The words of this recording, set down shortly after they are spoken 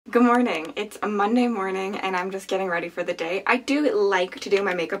Good morning. It's a Monday morning and I'm just getting ready for the day. I do like to do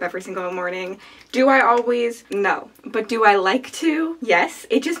my makeup every single morning. Do I always? No. But do I like to? Yes.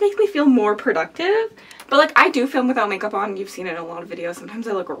 It just makes me feel more productive. But like, I do film without makeup on. You've seen it in a lot of videos. Sometimes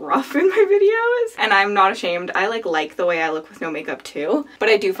I look rough in my videos and I'm not ashamed. I like the way I look with no makeup too. But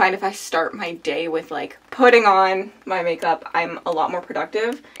I do find if I start my day with like putting on my makeup, I'm a lot more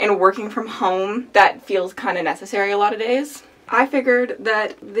productive. And working from home, that feels kind of necessary a lot of days. I figured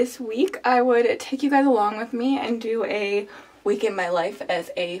that this week I would take you guys along with me and do a week in my life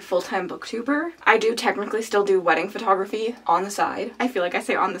as a full-time booktuber. I do technically still do wedding photography on the side. I feel like I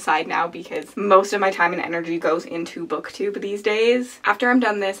say on the side now because most of my time and energy goes into booktube these days. After I'm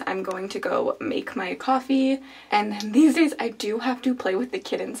done this, I'm going to go make my coffee, and then these days I do have to play with the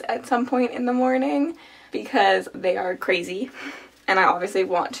kittens at some point in the morning because they are crazy. And I obviously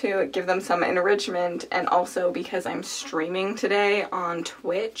want to give them some enrichment, and also because I'm streaming today on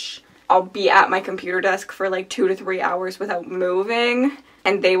Twitch, I'll be at my computer desk for like 2 to 3 hours without moving,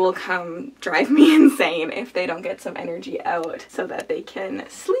 and they will come drive me insane if they don't get some energy out so that they can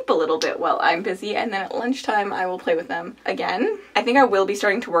sleep a little bit while I'm busy, and then at lunchtime I will play with them again. I think I will be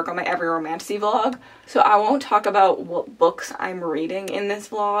starting to work on my Every Romantasy vlog, so I won't talk about what books I'm reading in this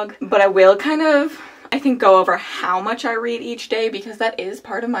vlog, but I will kind of, I think, go over how much I read each day because that is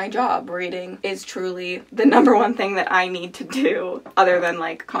part of my job. Reading is truly the #1 thing that I need to do other than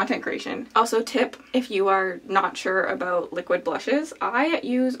like content creation. Also, tip, if you are not sure about liquid blushes, I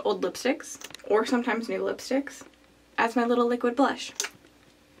use old lipsticks or sometimes new lipsticks as my little liquid blush.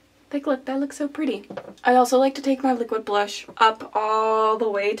 Like, look, that looks so pretty. I also like to take my liquid blush up all the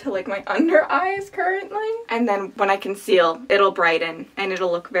way to like my under eyes currently. And then when I conceal, it'll brighten and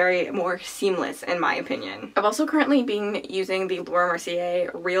it'll look very more seamless in my opinion. I've also currently been using the Laura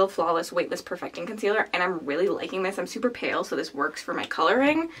Mercier Real Flawless Weightless Perfecting Concealer, and I'm really liking this. I'm super pale, so this works for my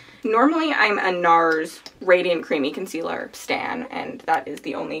coloring. Normally, I'm a NARS Radiant Creamy Concealer stan, and that is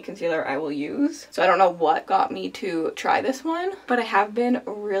the only concealer I will use. So I don't know what got me to try this one, but I have been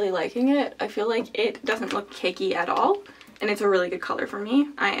really liking it. I feel like it doesn't look cakey at all, and it's a really good color for me.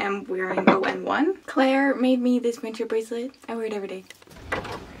 I am wearing ON1. Claire made me this winter bracelet. I wear it every day.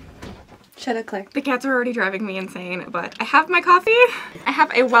 Shut up, Claire. The cats are already driving me insane, but I have my coffee. I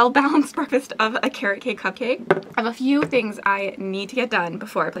have a well-balanced breakfast of a carrot cake cupcake. I have a few things I need to get done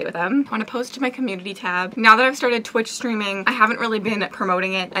before I play with them. I want to post to my community tab. Now that I've started Twitch streaming, I haven't really been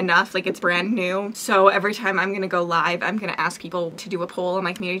promoting it enough, like it's brand new. So every time I'm gonna go live, I'm gonna ask people to do a poll on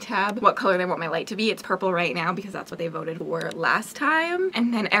my community tab, what color they want my light to be. It's purple right now because that's what they voted for last time.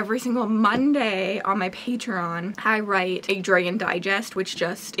 And then every single Monday on my Patreon, I write a Dragon Digest, which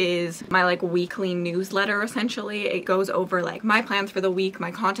just is my like weekly newsletter essentially. It goes over like my plans for the week,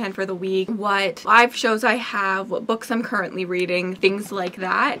 my content for the week, what live shows I have, what books I'm currently reading, things like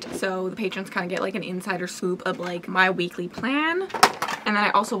that. So the patrons kind of get like an insider scoop of like my weekly plan. And then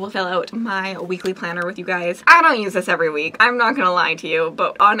I also will fill out my weekly planner with you guys. I don't use this every week, I'm not gonna lie to you,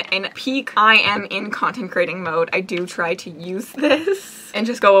 but on an peak I am in content creating mode, I do try to use this and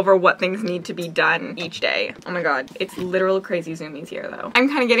just go over what things need to be done each day. Oh my god, it's literal crazy zoomies here though. I'm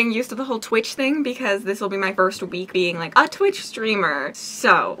kind of getting used to the whole Twitch thing because this will be my first week being like a Twitch streamer.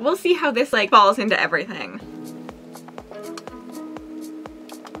 So we'll see how this like falls into everything.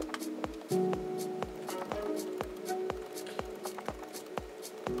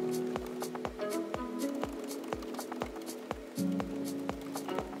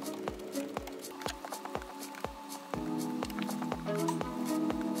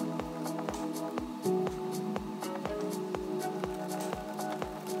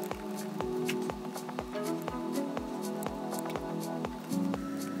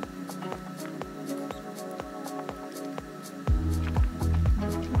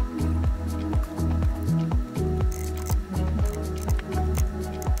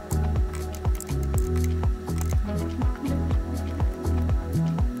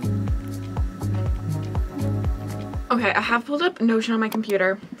 Okay, I have pulled up Notion on my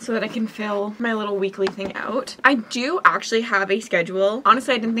computer so that I can fill my little weekly thing out. I do actually have a schedule.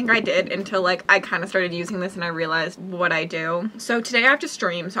 Honestly, I didn't think I did until like I kind of started using this and I realized what I do. So today I have to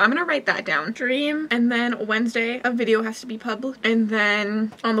stream, so I'm gonna write that down. Stream, and then Wednesday a video has to be published, and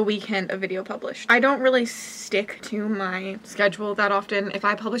then on the weekend a video published. I don't really stick to my schedule that often. If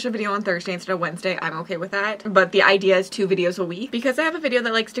I publish a video on Thursday instead of Wednesday, I'm okay with that. But the idea is 2 videos a week because I have a video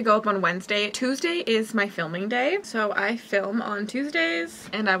that likes to go up on Wednesday. Tuesday is my filming day, so So I film on Tuesdays,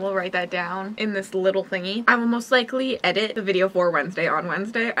 and I will write that down in this little thingy. I will most likely edit the video for Wednesday on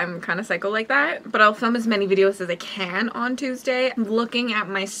Wednesday. I'm kind of psycho like that, but I'll film as many videos as I can on Tuesday. Looking at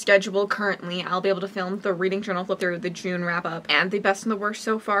my schedule currently, I'll be able to film the reading journal flip through, the June wrap up, and the best and the worst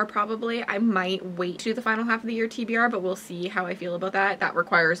so far probably. I might wait to do the final half of the year TBR, but we'll see how I feel about that. That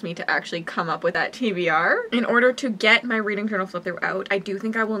requires me to actually come up with that TBR. In order to get my reading journal flip through out, I do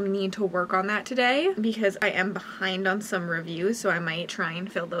think I will need to work on that today because I am behind on some reviews, so I might try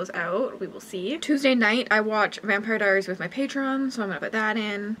and fill those out. We will see. Tuesday night, I watch Vampire Diaries with my Patreon, so I'm gonna put that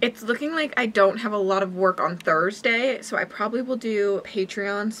in. It's looking like I don't have a lot of work on Thursday, so I probably will do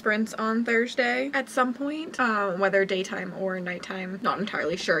Patreon sprints on Thursday at some point, whether daytime or nighttime, not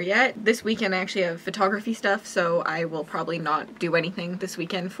entirely sure yet. This weekend I actually have photography stuff, so I will probably not do anything this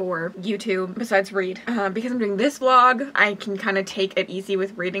weekend for YouTube besides read. Because I'm doing this vlog, I can kind of take it easy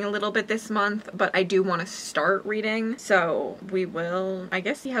with reading a little bit this month, but I do want to start reading, so we will, I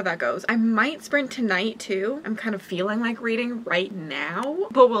guess, see how that goes. I might sprint tonight too. I'm kind of feeling like reading right now,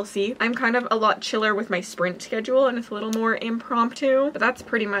 but we'll see. I'm kind of a lot chiller with my sprint schedule, and it's a little more impromptu, but that's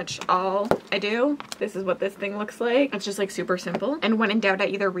pretty much all I do. This is what this thing looks like. It's just like super simple, and when in doubt I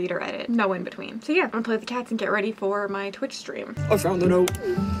either read or edit. No in between. So yeah, I'm gonna play with the cats and get ready for my Twitch stream. I found the note.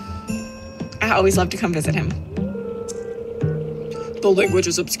 I always love to come visit him. The language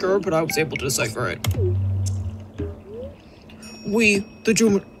is obscure, but I was able to decipher it. We, the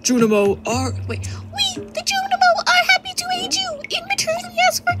Junimo, are... Wait. We, the Junimo, are happy to aid you in returning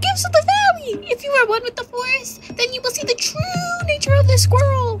ask for gifts of the valley. If you are one with the forest, then you will see the true nature of the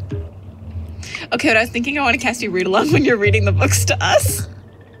squirrel. Okay, but I was thinking I want to cast you read along when you're reading the books to us.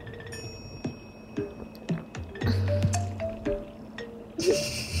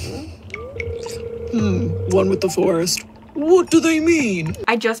 One with the forest. What do they mean?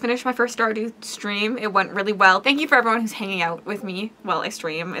 I just finished my first Stardew stream. It went really well. Thank you for everyone who's hanging out with me while I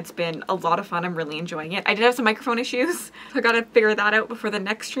stream. It's been a lot of fun. I'm really enjoying it. I did have some microphone issues, so I gotta figure that out before the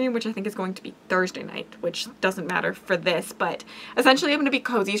next stream, which I think is going to be Thursday night, which doesn't matter for this, but essentially I'm gonna be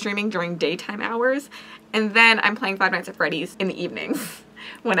cozy streaming during daytime hours, and then I'm playing Five Nights at Freddy's in the evenings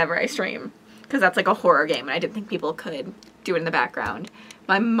whenever I stream, because that's like a horror game, and I didn't think people could do it in the background.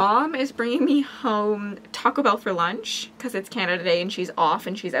 My mom is bringing me home Taco Bell for lunch because it's Canada Day and she's off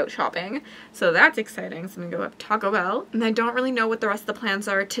and she's out shopping. So that's exciting. So I'm gonna go up Taco Bell. And I don't really know what the rest of the plans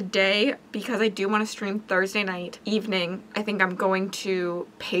are today because I do want to stream Thursday night evening. I think I'm going to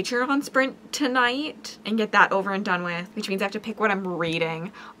Patreon sprint tonight and get that over and done with, which means I have to pick what I'm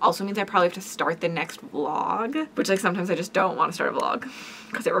reading. Also means I probably have to start the next vlog, which like sometimes I just don't want to start a vlog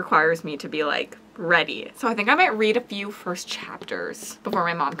because it requires me to be like ready. So I think I might read a few first chapters before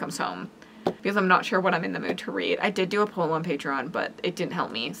my mom comes home because I'm not sure what I'm in the mood to read. I did do a poll on Patreon, but it didn't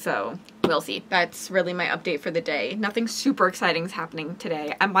help me, so we'll see. That's really my update for the day. Nothing super exciting is happening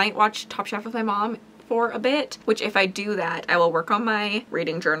today. I might watch Top Chef with my mom for a bit, which if I do that, I will work on my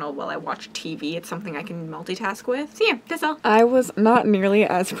reading journal while I watch TV. It's something I can multitask with. So yeah, that's all. I was not nearly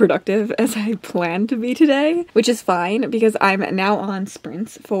as productive as I planned to be today, which is fine because I'm now on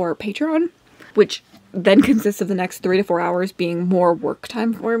sprints for Patreon, which then consists of the next 3 to 4 hours being more work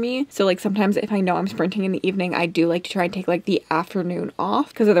time for me. So like sometimes if I know I'm sprinting in the evening, I do like to try and take like the afternoon off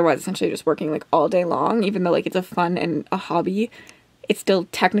because otherwise essentially just working like all day long, even though like it's a fun and a hobby, it's still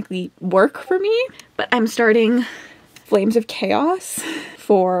technically work for me. But I'm starting Flames of Chaos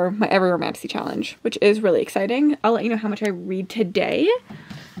for my Every Romantasy challenge, which is really exciting. I'll let you know how much I read today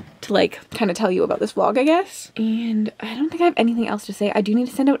to like kind of tell you about this vlog, I guess. And I don't think I have anything else to say. I do need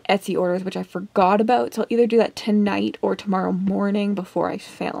to send out Etsy orders, which I forgot about, so I'll either do that tonight or tomorrow morning before I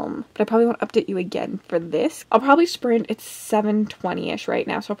film. But I probably won't update you again for this. I'll probably sprint. It's 7:20ish right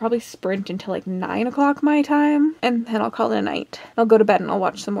now, so I'll probably sprint until like 9 o'clock my time, and then I'll call it a night. I'll go to bed and I'll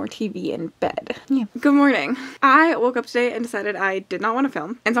watch some more TV in bed. Yeah. Good morning. I woke up today and decided I did not want to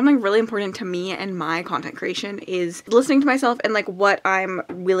film, and something really important to me and my content creation is listening to myself and like what I'm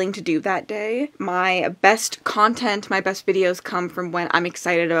willing to do that day. My best content, my best videos come from when I'm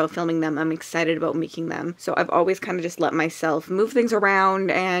excited about filming them, I'm excited about making them. So I've always kind of just let myself move things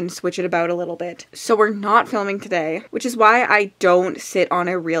around and switch it about a little bit. So we're not filming today, which is why I don't sit on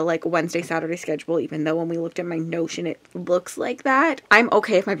a real like Wednesday, Saturday schedule, even though when we looked at my Notion it looks like that. I'm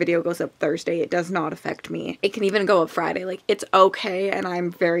okay if my video goes up Thursday. It does not affect me. It can even go up Friday. Like it's okay and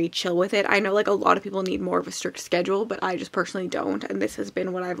I'm very chill with it. I know like a lot of people need more of a strict schedule, but I just personally don't, and this has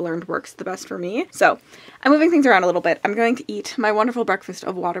been what I've learned works the best for me. So I'm moving things around a little bit. I'm going to eat my wonderful breakfast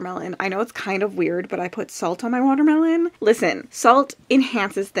of watermelon. I know it's kind of weird, but I put salt on my watermelon. Listen, salt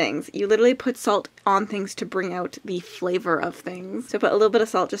enhances things. You literally put salt on things to bring out the flavor of things. So I put a little bit of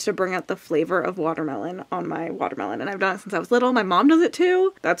salt just to bring out the flavor of watermelon on my watermelon. And I've done it since I was little. My mom does it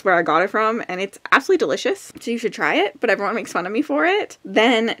too. That's where I got it from. And it's absolutely delicious. So you should try it, but everyone makes fun of me for it.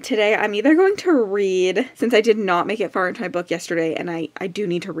 Then today I'm either going to read, since I did not make it far into my book yesterday, and I do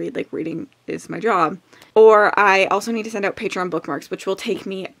need to read, like reading is my job. Or I also need to send out Patreon bookmarks, which will take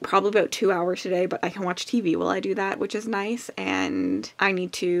me probably about 2 hours today, but I can watch TV while I do that, which is nice. And I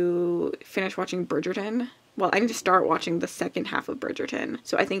need to finish watching Bridgerton. Well, I need to start watching the second half of Bridgerton.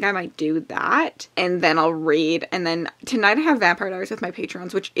 So I think I might do that, and then I'll read. And then tonight I have Vampire Diaries with my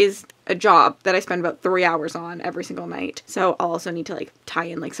patrons, which is a job that I spend about 3 hours on every single night. So I'll also need to like tie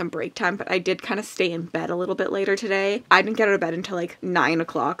in like some break time, but I did kind of stay in bed a little bit later today. I didn't get out of bed until like 9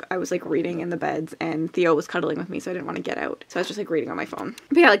 o'clock. I was like reading in the beds, and Theo was cuddling with me, so I didn't want to get out. So I was just like reading on my phone.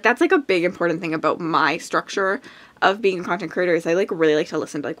 But yeah, like that's like a big important thing about my structure of being a content creator is I like really like to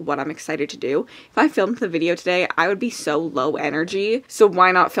listen to like what I'm excited to do. If I filmed the video today, I would be so low energy. So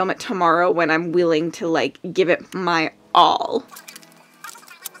why not film it tomorrow when I'm willing to like give it my all?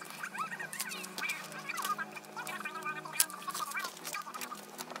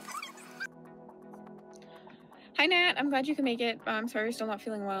 Hi Nat, I'm glad you can make it. I'm sorry you're still not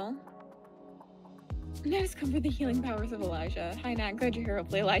feeling well. Nat has come for the healing powers of Elijah. Hi Nat, glad you're here.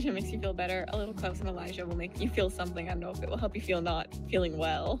 Hopefully Elijah makes you feel better. A little Klaus and Elijah will make you feel something. I don't know if it will help you feel not feeling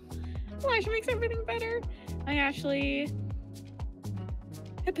well. Elijah makes everything better. I actually...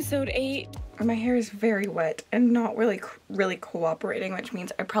 Episode 8. My hair is very wet and not really cooperating, which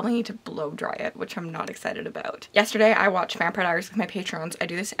means I probably need to blow dry it, which I'm not excited about. Yesterday, I watched Vampire Diaries with my patrons. I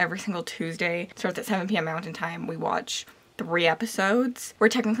do this every single Tuesday. It starts at 7 p.m. Mountain Time. We watch 3 episodes. We're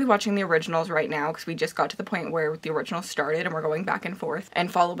technically watching the originals right now because we just got to the point where the originals started and we're going back and forth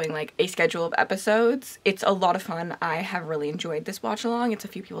and following like a schedule of episodes. It's a lot of fun. I have really enjoyed this watch along. It's a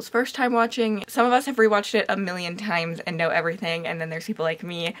few people's first time watching. Some of us have rewatched it a million times and know everything, and then there's people like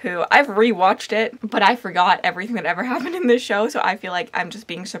me who I've rewatched it but I forgot everything that ever happened in this show, so I feel like I'm just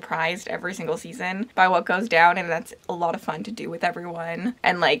being surprised every single season by what goes down, and that's a lot of fun to do with everyone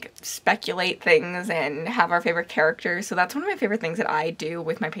and like speculate things and have our favorite characters. So that's one of my favorite things that I do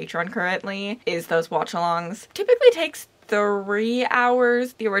with my Patreon currently is those watch-alongs. Typically takes 3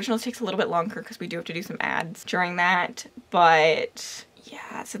 hours. The originals takes a little bit longer because we do have to do some ads during that, but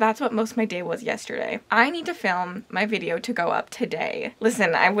yeah, so that's what most of my day was yesterday. I need to film my video to go up today.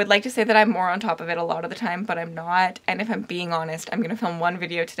 Listen, I would like to say that I'm more on top of it a lot of the time, but I'm not. And if I'm being honest, I'm gonna film one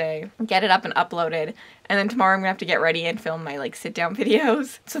video today, get it up and uploaded, and then tomorrow I'm gonna have to get ready and film my like sit down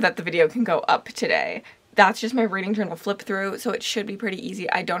videos so that the video can go up today. That's just my reading journal flip through, so it should be pretty easy.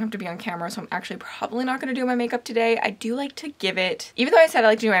 I don't have to be on camera, so I'm actually probably not going to do my makeup today. I do like to give it, even though I said I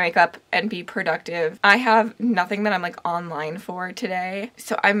like to do my makeup and be productive, I have nothing that I'm like online for today.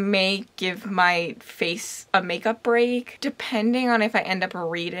 So I may give my face a makeup break. Depending on if I end up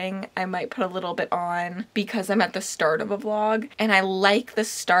reading, I might put a little bit on because I'm at the start of a vlog. And I like the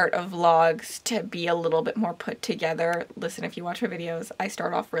start of vlogs to be a little bit more put together. Listen, if you watch my videos, I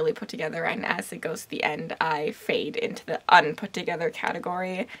start off really put together, and as it goes to the end, I fade into the unput together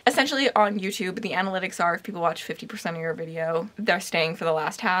category. Essentially on YouTube, the analytics are if people watch 50% of your video, they're staying for the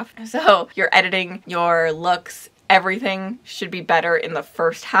last half. So your editing, your looks, everything should be better in the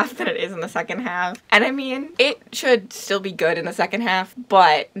first half than it is in the second half. And I mean, it should still be good in the second half,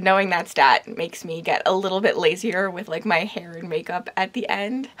 but knowing that stat makes me get a little bit lazier with like my hair and makeup at the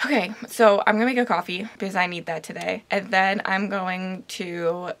end. Okay, so I'm gonna make a coffee because I need that today. And then I'm going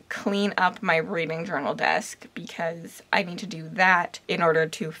to clean up my reading journal desk because I need to do that in order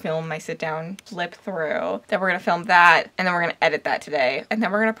to film my sit down flip through. Then we're gonna film that, and then we're gonna edit that today. And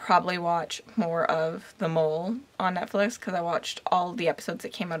then we're gonna probably watch more of The Mole on Netflix because I watched all the episodes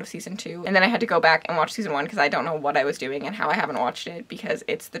that came out of season 2, and then I had to go back and watch season 1 because I don't know what I was doing and how I haven't watched it because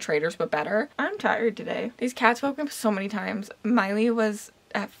it's The Traitors but better. I'm tired today. These cats woke me up so many times. Miley was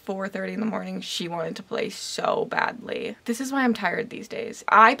at 4:30 in the morning. She wanted to play so badly. This is why I'm tired these days.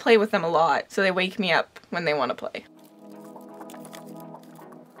 I play with them a lot, so they wake me up when they want to play.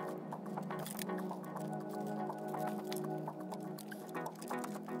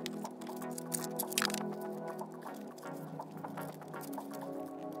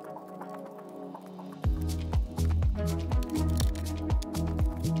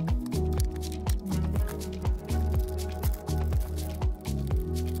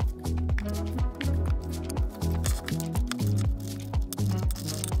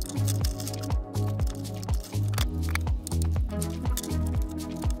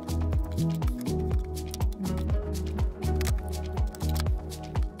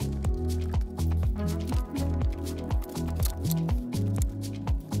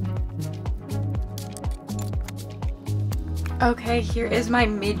 Okay, here is my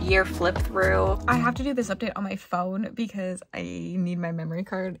mid-year flip through. I have to do this update on my phone because I need my memory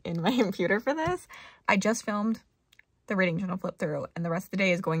card in my computer for this. I just filmed the reading journal flip through and the rest of the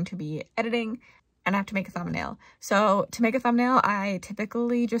day is going to be editing and I have to make a thumbnail. So to make a thumbnail, I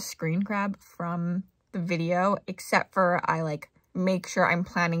typically just screen grab from the video, except for I like make sure I'm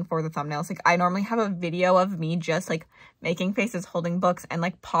planning for the thumbnails. Like I normally have a video of me just like making faces, holding books, and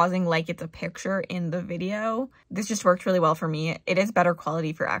like pausing like it's a picture in the video. This just worked really well for me. It is better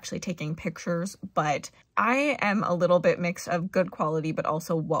quality for actually taking pictures, but I am a little bit mixed of good quality, but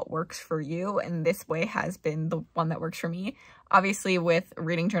also what works for you. And this way has been the one that works for me. Obviously with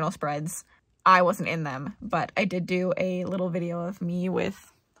reading journal spreads, I wasn't in them, but I did do a little video of me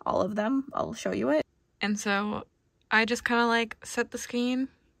with all of them. I'll show you it. And so I just kind of like set the scene,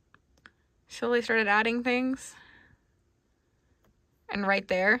 slowly started adding things. And right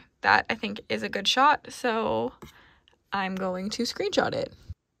there, that I think is a good shot. So I'm going to screenshot it.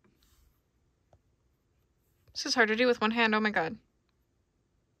 This is hard to do with one hand. Oh my God.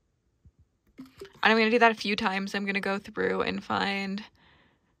 And I'm going to do that a few times. I'm going to go through and find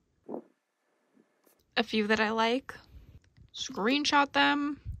a few that I like, screenshot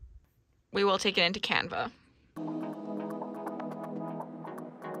them. We will take it into Canva.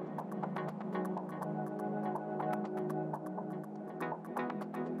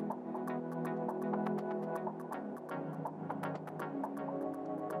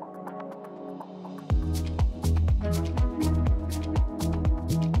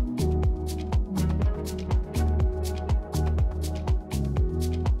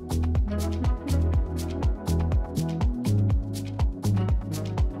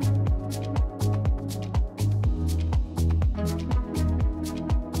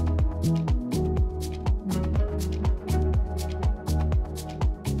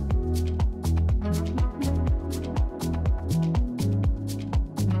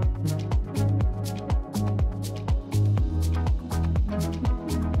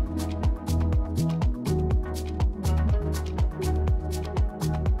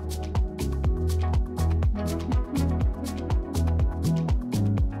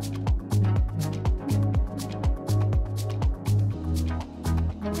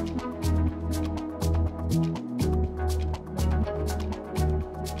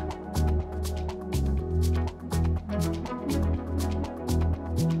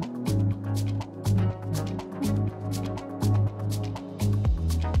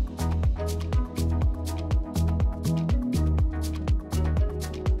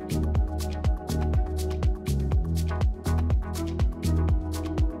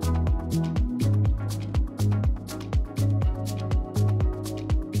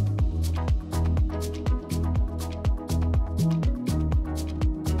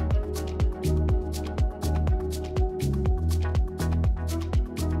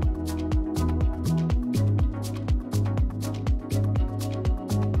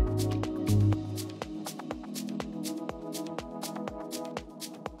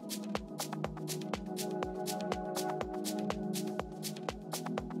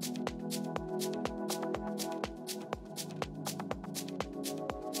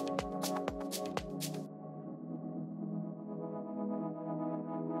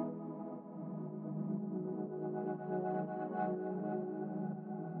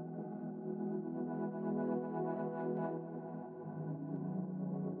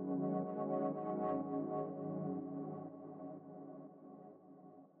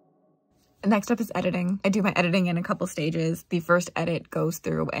 Next up is editing. I do my editing in a couple stages. The first edit goes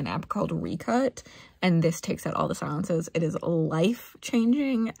through an app called Recut, and this takes out all the silences. It is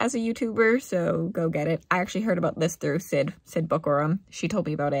life-changing as a YouTuber, so go get it. I actually heard about this through Sid Bookerum. She told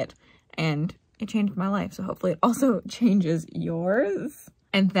me about it, and it changed my life, so hopefully it also changes yours.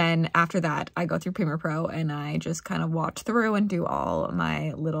 And then after that, I go through Premiere Pro and I just kind of watch through and do all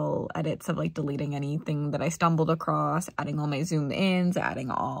my little edits of like deleting anything that I stumbled across, adding all my zoom ins,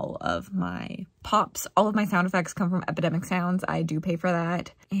 adding all of my pops. All of my sound effects come from Epidemic Sounds. I do pay for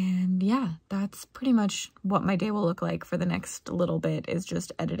that. And yeah, that's pretty much what my day will look like for the next little bit, is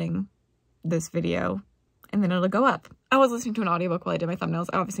just editing this video and then it'll go up. I was listening to an audiobook while I did my thumbnails.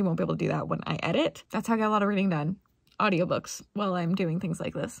 I obviously won't be able to do that when I edit. That's how I get a lot of reading done. Audiobooks while I'm doing things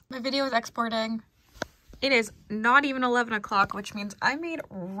like this. My video is exporting. It is not even 11 o'clock, which means I made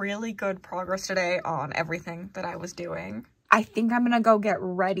really good progress today on everything that I was doing. I think I'm gonna go get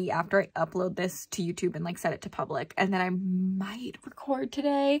ready after I upload this to YouTube and like set it to public, and then I might record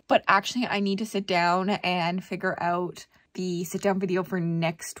today. But actually I need to sit down and figure out the sit down video for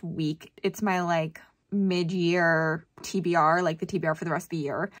next week. It's my like mid-year TBR, like the TBR for the rest of the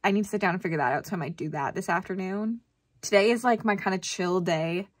year. I need to sit down and figure that out, so I might do that this afternoon. Today is like my kind of chill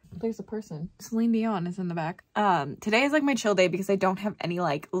day. There's a person. Celine Dion is in the back. Today is like my chill day because I don't have any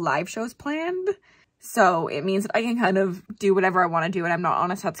like live shows planned. So it means that I can kind of do whatever I want to do and I'm not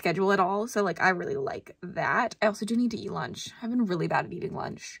on a set schedule at all. So like I really like that. I also do need to eat lunch. I've been really bad at eating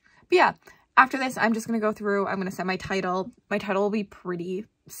lunch. But yeah, after this, I'm just going to go through. I'm going to set my title. My title will be pretty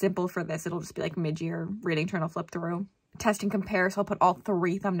simple for this. It'll just be like mid-year reading journal flip through. Test and compare. So I'll put all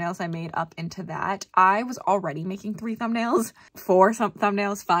 3 thumbnails I made up into that. I was already making 3 thumbnails, 4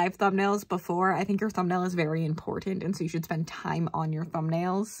 thumbnails, 5 thumbnails before. I think your thumbnail is very important. And so you should spend time on your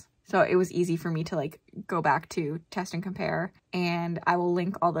thumbnails. So it was easy for me to like go back to test and compare, and I will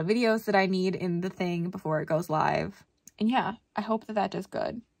link all the videos that I need in the thing before it goes live. And yeah, I hope that that does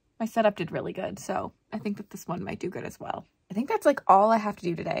good. My setup did really good, so I think that this one might do good as well. I think that's like all I have to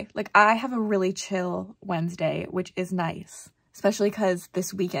do today. Like I have a really chill Wednesday, which is nice, especially because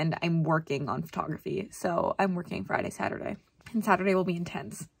this weekend I'm working on photography. So I'm working Friday, Saturday, and Saturday will be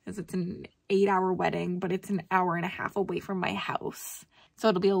intense because it's an 8-hour wedding, but it's an hour and a half away from my house. So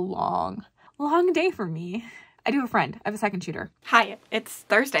it'll be a long day for me. I do have a friend. I have a second shooter. Hi, it's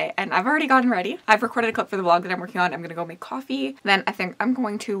Thursday and I've already gotten ready. I've recorded a clip for the vlog that I'm working on. I'm gonna go make coffee. Then I think I'm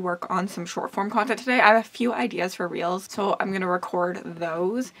going to work on some short form content today. I have a few ideas for reels, so I'm gonna record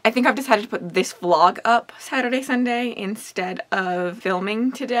those. I think I've decided to put this vlog up Saturday, Sunday instead of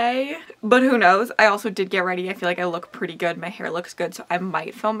filming today, but who knows? I also did get ready. I feel like I look pretty good. My hair looks good, so I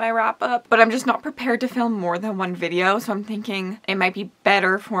might film my wrap up, but I'm just not prepared to film more than 1 video. So I'm thinking it might be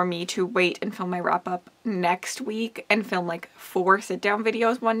better for me to wait and film my wrap up next week and film like 4 sit-down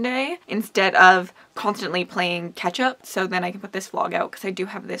videos one day instead of constantly playing catch up. So then I can put this vlog out because I do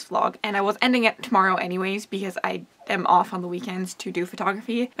have this vlog, and I was ending it tomorrow anyways because I am off on the weekends to do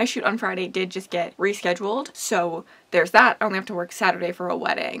photography. My shoot on Friday did just get rescheduled, so there's that. I only have to work Saturday for a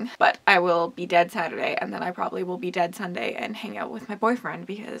wedding, but I will be dead Saturday, and then I probably will be dead Sunday and hang out with my boyfriend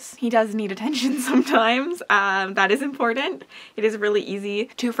because he does need attention sometimes. That is important. It is really easy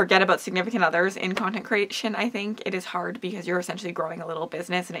to forget about significant others in content creation. I think it is hard because you're essentially growing a little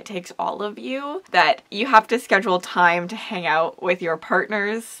business and it takes all of you, that you have to schedule time to hang out with your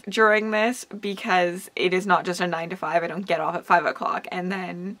partners during this because it is not just a 9 to 5. I don't get off at 5 o'clock and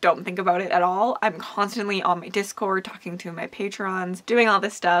then don't think about it at all. I'm constantly on my Discord talking to my patrons, doing all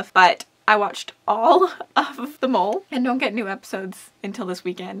this stuff, but I watched all of The Mole and don't get new episodes until this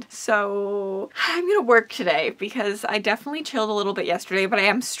weekend. So I'm gonna work today because I definitely chilled a little bit yesterday, but I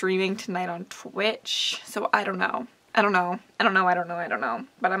am streaming tonight on Twitch. So I don't know. But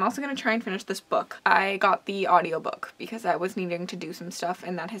I'm also gonna try and finish this book. I got the audiobook because I was needing to do some stuff,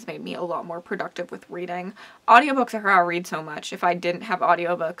 and that has made me a lot more productive with reading. Audiobooks are how I read so much. If I didn't have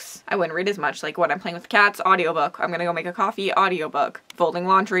audiobooks, I wouldn't read as much. Like when I'm playing with cats, audiobook. I'm gonna go make a coffee, audiobook. Folding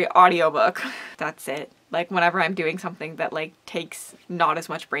laundry, audiobook. That's it. Like whenever I'm doing something that like takes not as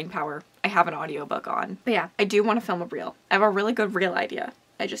much brain power, I have an audiobook on. But yeah, I do want to film a reel. I have a really good reel idea.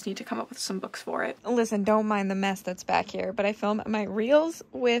 I just need to come up with some books for it. Listen, don't mind the mess that's back here, but I film my reels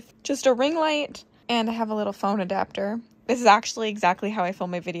with just a ring light and I have a little phone adapter. This is actually exactly how I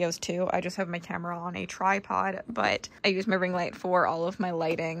film my videos too. I just have my camera on a tripod, but I use my ring light for all of my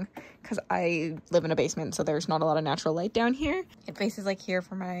lighting because I live in a basement, so there's not a lot of natural light down here. It faces like here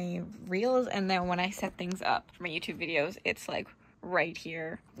for my reels, and then when I set things up for my YouTube videos, it's like right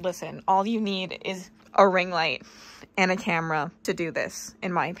here. Listen, all you need is a ring light and a camera to do this,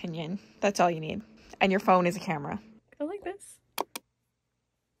 in my opinion. That's all you need. And your phone is a camera. Go like this.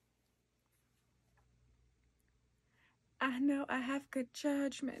 I know I have good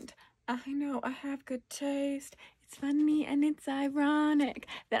judgment. I know I have good taste. It's funny and it's ironic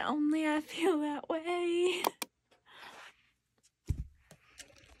that only I feel that way.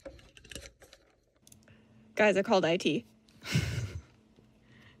 Guys, I called IT.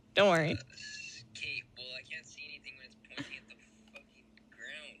 Don't worry. Okay, well, I can't see anything when it's pointing at the fucking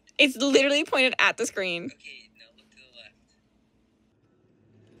ground. It's literally pointed at the screen. Okay, now look to the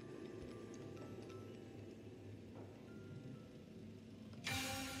left.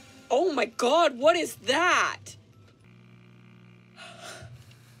 Oh my god, what is that?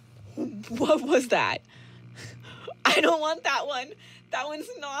 What was that? I don't want that one. That one's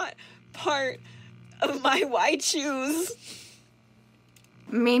not part of my wide shoes.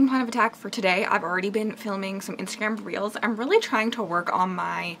 Main plan of attack for today, I've already been filming some Instagram reels. I'm really trying to work on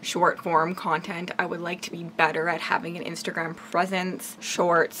my short form content. I would like to be better at having an Instagram presence,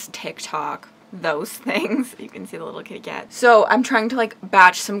 shorts, TikTok, those things. You can see the little kitty cat. So I'm trying to like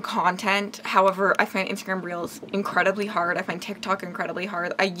batch some content. However, I find Instagram Reels incredibly hard. I find TikTok incredibly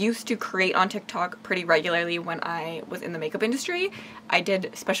hard. I used to create on TikTok pretty regularly when I was in the makeup industry. I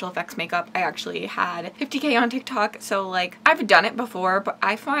did special effects makeup. I actually had 50K on TikTok. So like I've done it before, but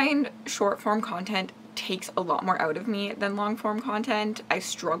I find short form content takes a lot more out of me than long form content. I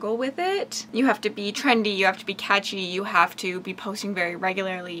struggle with it. You have to be trendy, you have to be catchy, you have to be posting very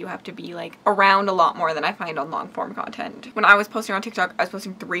regularly, you have to be like around a lot more than I find on long form content. When I was posting on TikTok, I was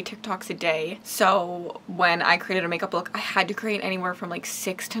posting 3 TikToks a day. So when I created a makeup look, I had to create anywhere from like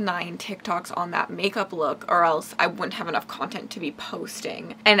 6 to 9 TikToks on that makeup look, or else I wouldn't have enough content to be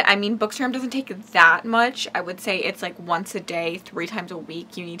posting. And I mean, Bookstagram doesn't take that much. I would say it's like once a day, 3 times a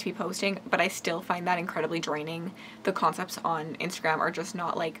week you need to be posting, but I still find that incredibly draining. The concepts on Instagram are just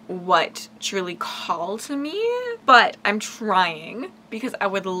not like what truly call to me, but I'm trying because I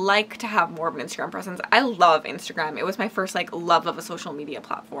would like to have more of an Instagram presence. I love Instagram. It was my first like love of a social media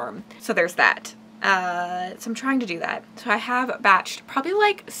platform. So there's that. So I'm trying to do that. So I have batched probably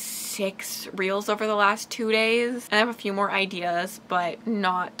like 6 reels over the last 2 days, and I have a few more ideas, but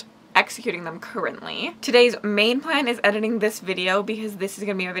not executing them currently. Today's main plan is editing this video because this is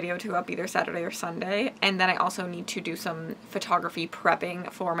gonna be a video to go up either Saturday or Sunday, and then I also need to do some photography prepping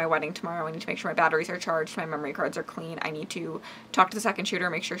for my wedding tomorrow. I need to make sure my batteries are charged, my memory cards are clean. I need to talk to the second shooter,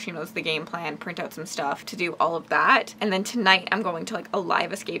 make sure she knows the game plan, print out some stuff to do all of that. And then tonight I'm going to like a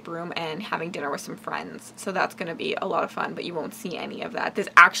live escape room and having dinner with some friends. So that's gonna be a lot of fun, but you won't see any of that. This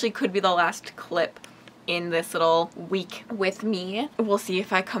actually could be the last clip in this little week with me. We'll see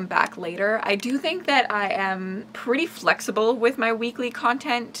if I come back later. I do think that I am pretty flexible with my weekly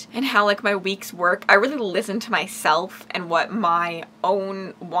content and how like my weeks work. I really listen to myself and what my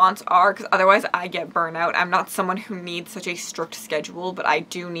own wants are, because otherwise I get burnout. I'm not someone who needs such a strict schedule, but I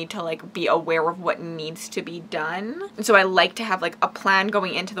do need to like be aware of what needs to be done. And so I like to have like a plan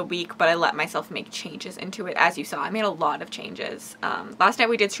going into the week, but I let myself make changes into it. As you saw, I made a lot of changes. Last night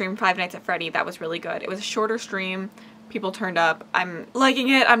we did stream Five Nights at Freddy. That was really good. It was a shorter stream. People turned up. I'm liking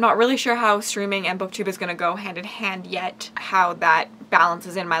it. I'm not really sure how streaming and booktube is gonna go hand in hand yet, how that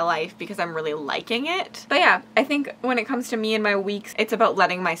balances in my life, because I'm really liking it. But yeah, I think when it comes to me and my weeks, it's about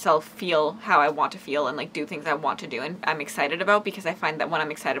letting myself feel how I want to feel and like do things I want to do and I'm excited about, because I find that when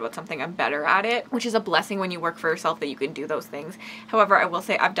I'm excited about something, I'm better at it, which is a blessing when you work for yourself that you can do those things. However, I will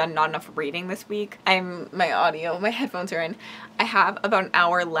say I've done not enough reading this week. My headphones are in. I have about an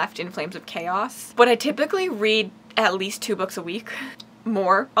hour left in Flames of Chaos, but I typically read at least 2 books a week.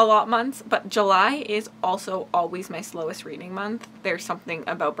 More allotments, but July is also always my slowest reading month. There's something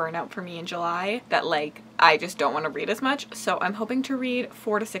about burnout for me in July that like I just don't want to read as much, so I'm hoping to read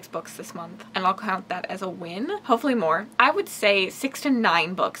 4 to 6 books this month, and I'll count that as a win. Hopefully more. I would say 6 to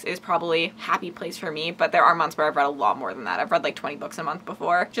 9 books is probably happy place for me, but there are months where I've read a lot more than that. I've read like 20 books a month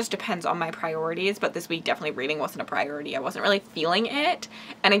before. Just depends on my priorities, but this week definitely reading wasn't a priority. I wasn't really feeling it,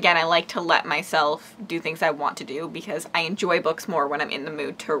 and again, I like to let myself do things I want to do because I enjoy books more when I'm in the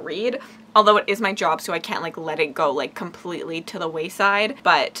mood to read. Although it is my job, so I can't like let it go like completely to the wayside.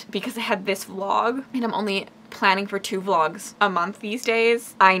 But because I had this vlog and I'm only planning for 2 vlogs a month these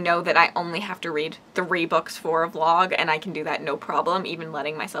days, I know that I only have to read 3 books for a vlog, and I can do that no problem, even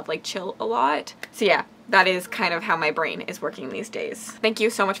letting myself like chill a lot. So yeah, that is kind of how my brain is working these days. Thank you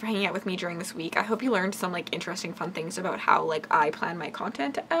so much for hanging out with me during this week. I hope you learned some like interesting fun things about how like I plan my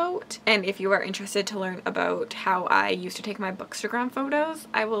content out. And if you are interested to learn about how I used to take my Bookstagram photos,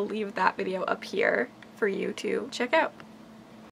 I will leave that video up here for you to check out.